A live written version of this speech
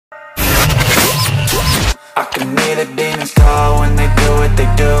I can hear the demons call when they do what they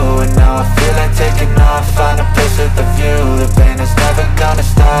do. And now I feel like taking off, find a place with a view. The pain is never gonna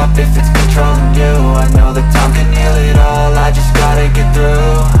stop if it's controlling you. I know that time can heal it all, I just gotta get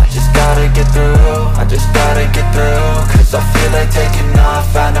through. I just gotta get through, I just gotta get through. Cause I feel like taking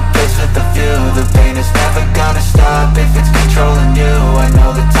off, find a place with a view. The pain is never gonna stop if it's controlling you. I know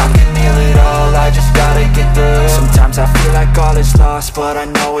that time can heal it all, I just gotta get through. Sometimes I feel like all is lost, but I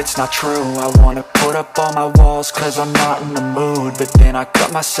know it's not true. I wanna put up all my walls cause I'm not in the mood, but then I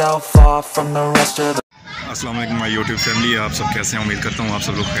cut myself off from the rest of the अस्सलाम वालेकुम my YouTube family. आप सब कैसे हैं? उम्मीद करता हूँ आप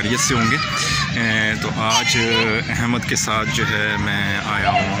सब लोग खैरियत से होंगे। तो आज अहमद के साथ जो है मैं आया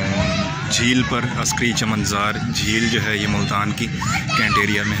हूँ झील पर। अस्करी चमनज़ार झील जो है ये मुल्तान की कैंट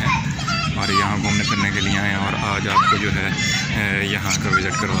एरिया में है और यहाँ घूमने फिरने के लिए आए हैं और आज आपको जो है यहाँ का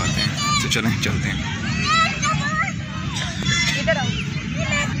विज़िट करवाते हैं। तो चलें चलते हैं।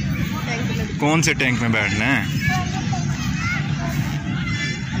 कौन से टैंक में बैठना है?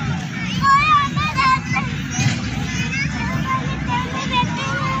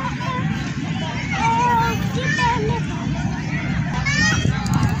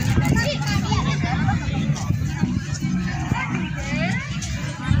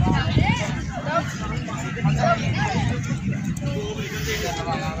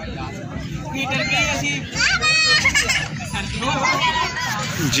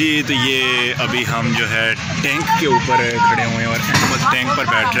 जी तो ये अभी हम जो है टैंक के ऊपर खड़े हुए हैं और अहमद टैंक पर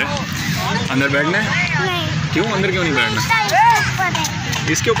बैठ रहे हैं। अंदर बैठना है? नहीं। क्यों अंदर क्यों नहीं बैठना?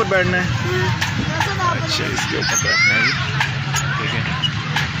 इसके ऊपर बैठना है? अच्छा इसके ऊपर बैठना है। ठीक है।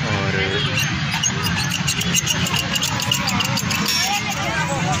 और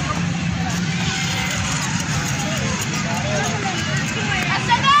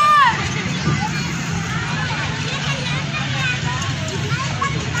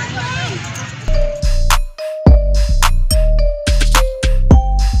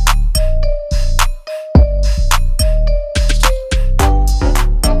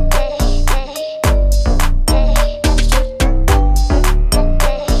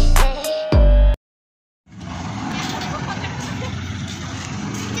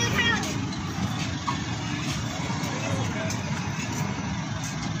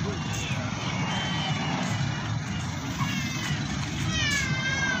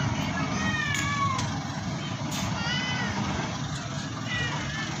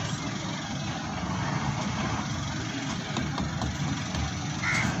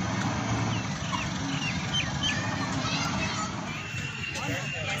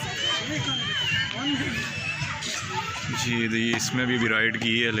जी तो ये इसमें भी राइड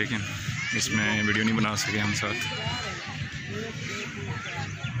की है लेकिन इसमें वीडियो नहीं बना सके हम साथ।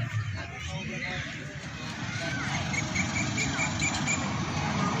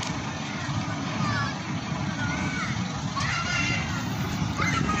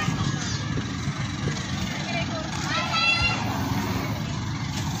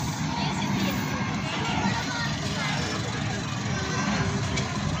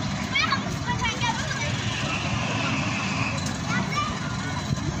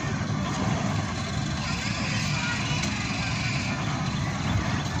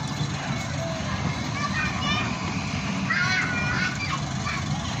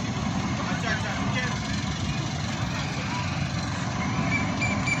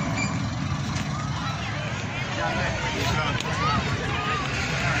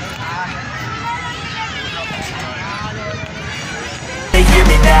 They hear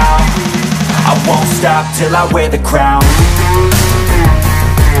me now, I won't stop till I wear the crown.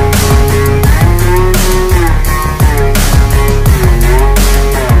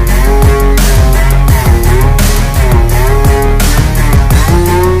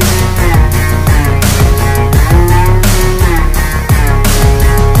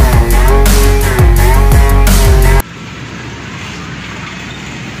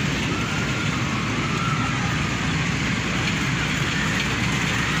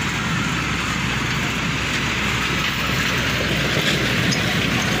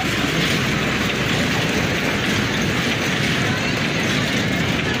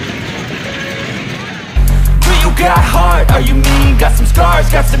 Got heart, are you mean? Got some scars,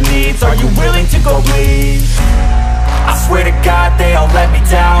 got some needs. Are you willing to go bleed? I swear to God they all let me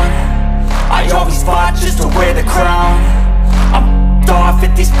down. I always fought just to wear the crown. I'm off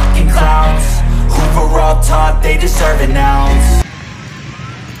at these fucking clowns who were all taught they deserve an ounce.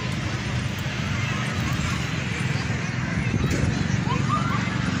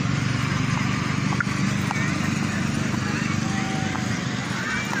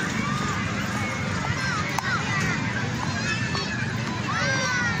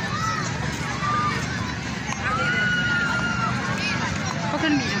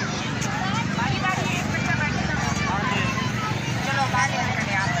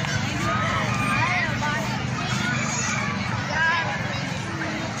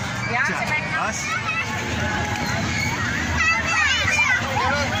 अच्छा बस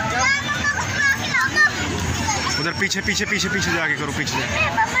उधर पीछे पीछे पीछे पीछे जाके करो, पीछे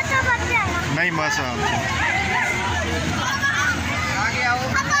नहीं बस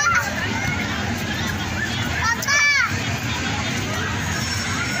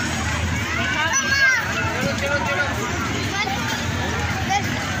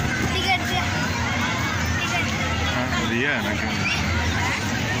दिया है ना क्यों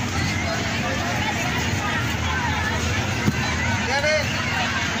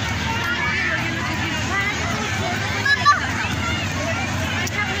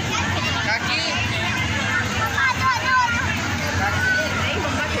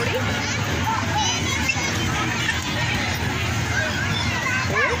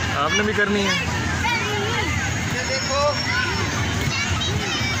आपने भी करनी है। देखो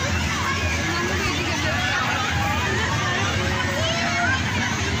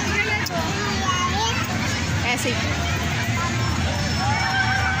ऐसे ही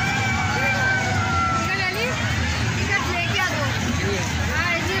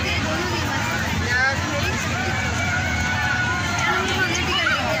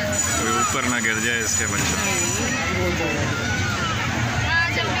कोई ऊपर ना गिर जाए इसके बच्चे।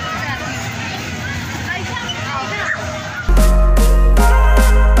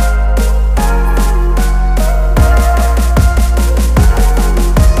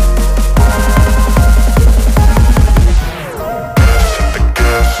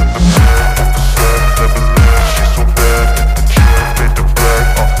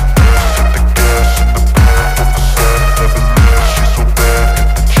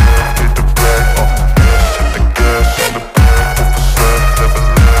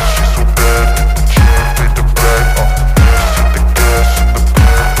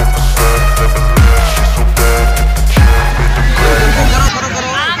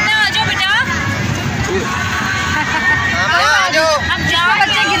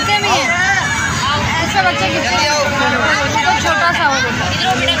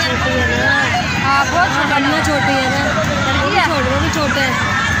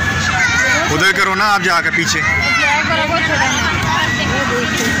 उधर करो ना आप जाकर पीछे।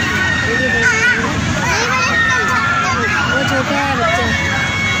 वो छोटा है बच्चा।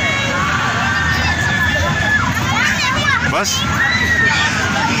 बस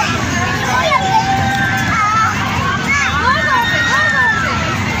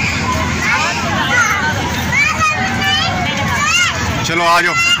चलो आ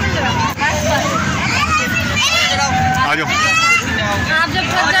जाओ आ जाओ। आप जब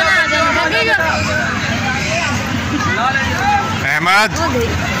थक जाना आ जाना। अहमद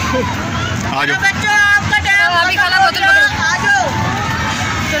आ जाओ। अभी खाना बोतल पकड़ो आ जाओ।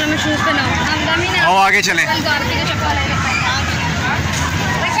 चलो मैं शूज पहनाऊं। आओ आगे चलें।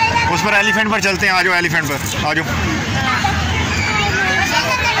 उस पर एलिफेंट पर चलते हैं। आ जाओ एलिफेंट पर आ जाओ।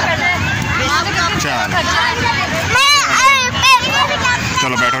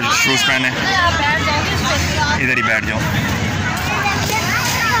 चलो बैठो शूज पहने इधर ही बैठ जाओ।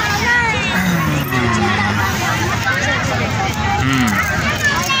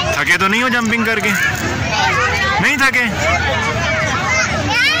 थके तो नहीं हो जंपिंग करके? नहीं थके?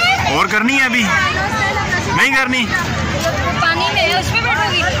 और करनी है अभी? नहीं करनी? पानी में है उसमें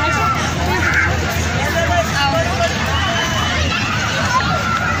बैठोगी?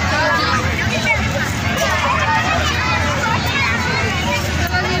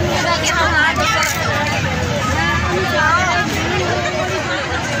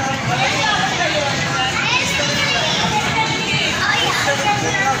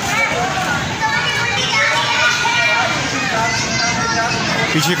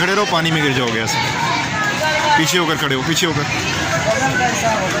 पीछे खड़े रहो, पानी में गिर जाओगे ऐसे। पीछे होकर खड़े हो, पीछे होकर।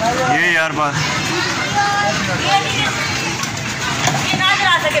 ये यार बात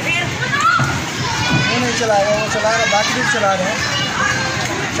नहीं चलाएगा, वो चला रहा, बाकी भी चला रहे हैं।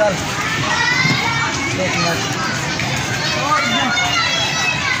 चल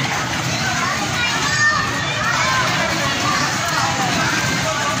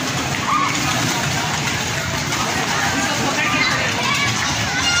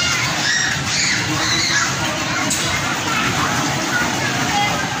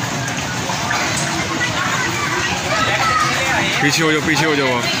पीछे हो जाओ, पीछे हो जाओ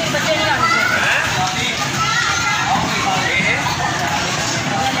आप।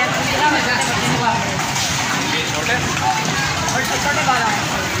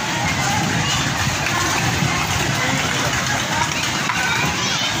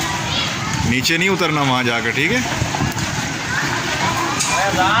 नीचे नहीं उतरना वहां जाकर, ठीक है?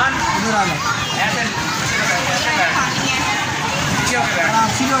 इधर आना।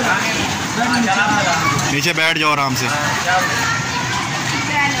 नीचे बैठ जाओ आराम से।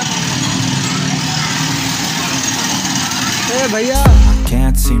 भैया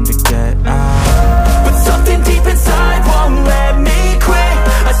Can't seem to get out, but something deep inside won't let me quit.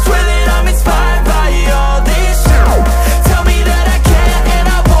 I swear that I'm inspired by all this shit. Tell me that I can and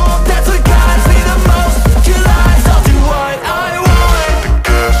I won't. That's what guides me the most. Your lies, I'll do what I want. The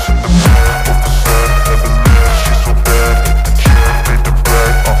gas in the back of the set, never leave. She's so bad that the can't beat the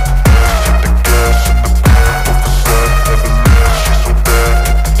brag. The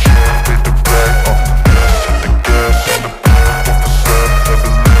gas in the back of the set, never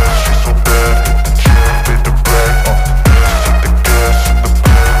leave. She's so bad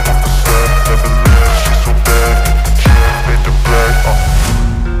that the can't beat the brag. The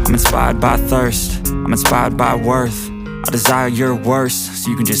gas in the by thirst, I'm inspired by worth. I desire your worst, so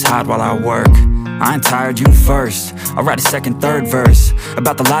you can just hide while I work. I ain't tired, you first. I'll write a second, third verse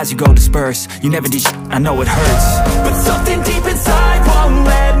about the lies you go disperse. You never did shit, I know it hurts, but something deep inside won't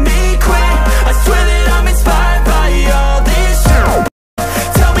let me quit. I swear that I'm inspired by all this shit.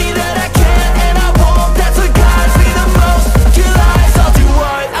 Tell me that I can and I won't. That's what guides me the most. Your lies, I'll do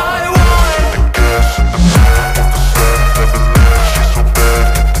what I want. The gas in the back of the set, never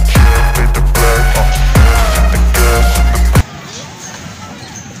leave. She's so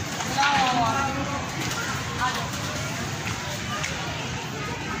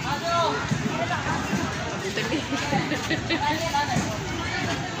bad.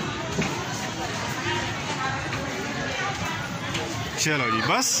 चलो जी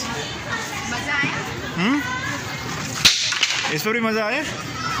बस इस पर भी मजा आया।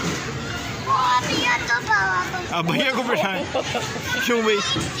 अब भैया को बैठाएं क्यों भाई?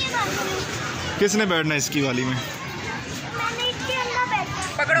 किसने बैठना इसकी वाली में?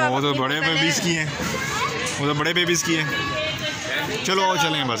 वो तो बड़े बेबीज की है, वो तो बड़े बेबीज की है। चलो और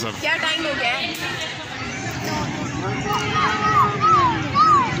चलें बस। अब क्या टाइम हो गया है?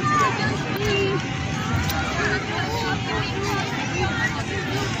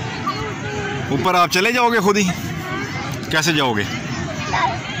 ऊपर आप चले जाओगे खुद ही? कैसे जाओगे? तो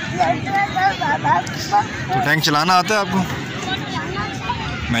टैंक चलाना आता है आपको?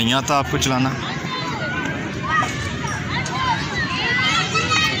 नहीं आता आपको चलाना?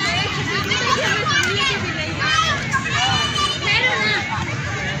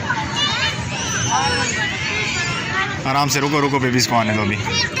 आराम से रुको रुको, बेबीज को आने दो अभी।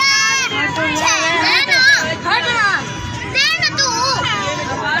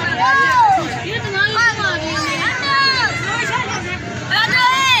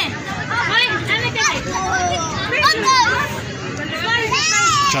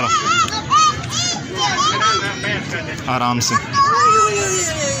 चलो आराम से,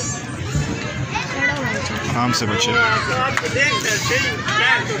 आराम से बच्चे।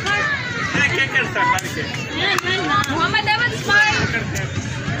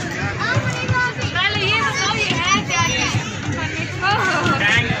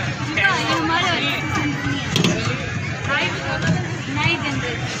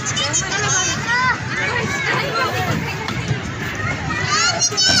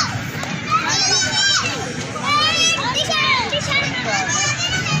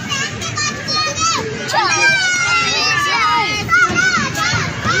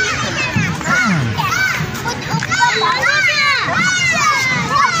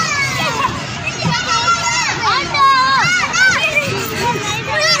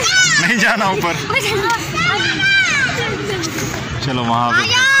 नहीं जाना ऊपर। चलो वहाँ पे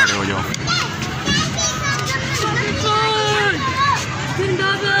खड़े हो जाओ।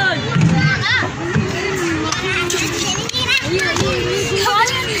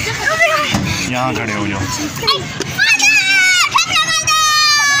 यहाँ खड़े हो जाओ।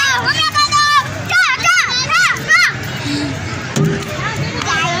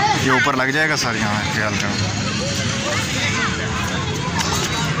 ये ऊपर लग जाएगा सर, यहाँ ख्याल करो।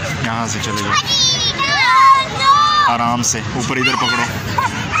 यहाँ से चले जाओ आराम से, ऊपर इधर पकड़ो।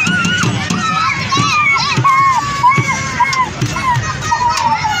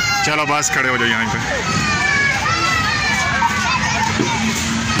 चलो बस खड़े हो जाओ यहाँ पे।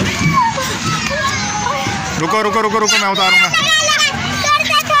 रुको रुको रुको रुको, मैं उतारूंगा।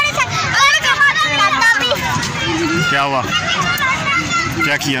 क्या हुआ?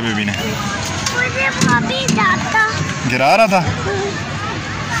 क्या किया बेबी ने? गिरा रहा था।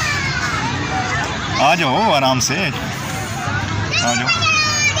 आ जाओ आराम से, आ जाओ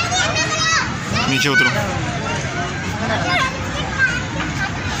नीचे उतरो।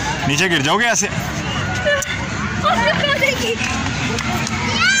 नीचे गिर जाओगे ऐसे।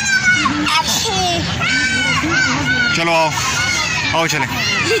 चलो आओ आओ चले।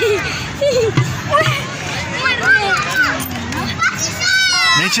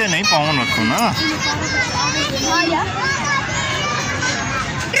 नीचे नहीं, पाँव रखो ना।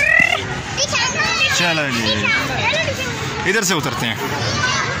 चलो जी, इधर से उतरते हैं।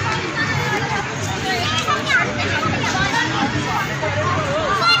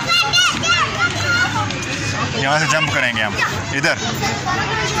 यहाँ से जंप करेंगे हम, इधर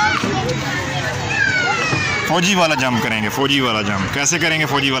फौजी वाला जंप करेंगे। फौजी वाला जंप कैसे करेंगे?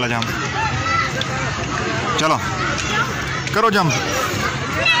 फौजी वाला जंप, चलो करो जंप,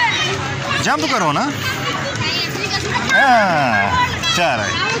 जंप करो ना। चलो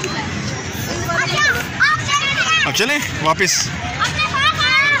अब चलें वापस।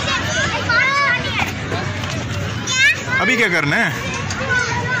 अभी क्या करना है?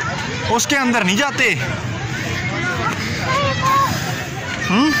 उसके अंदर नहीं जाते।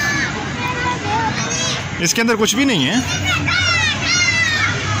 इसके अंदर कुछ भी नहीं है।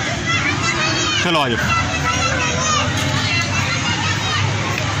 चलो आ जाओ।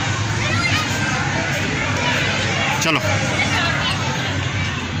 चलो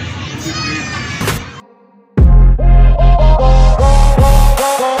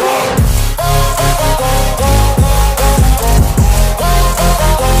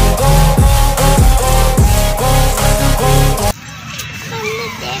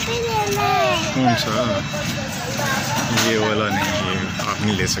कौन सा? ये वाला नहीं, ये आप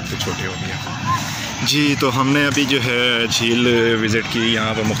नहीं ले सकते, छोटे हो गया जी। तो हमने अभी जो है झील विज़िट की,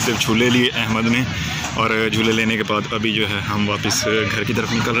 यहाँ पर मुख्तलिफ झूले लिए अहमद ने, और झूले लेने के बाद अभी जो है हम वापस घर की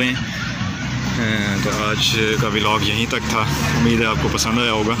तरफ निकल रहे हैं। तो आज का व्लॉग यहीं तक था। उम्मीद है आपको पसंद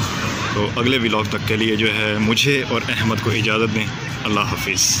आया होगा। तो अगले व्लॉग तक के लिए जो है मुझे और अहमद को इजाज़त दें। अल्लाह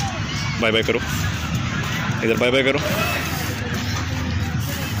हाफिज़। बाय बाय करो, इधर बाय बाय करो।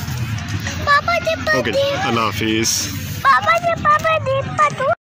 ओके, अल्लाह हाफिज़।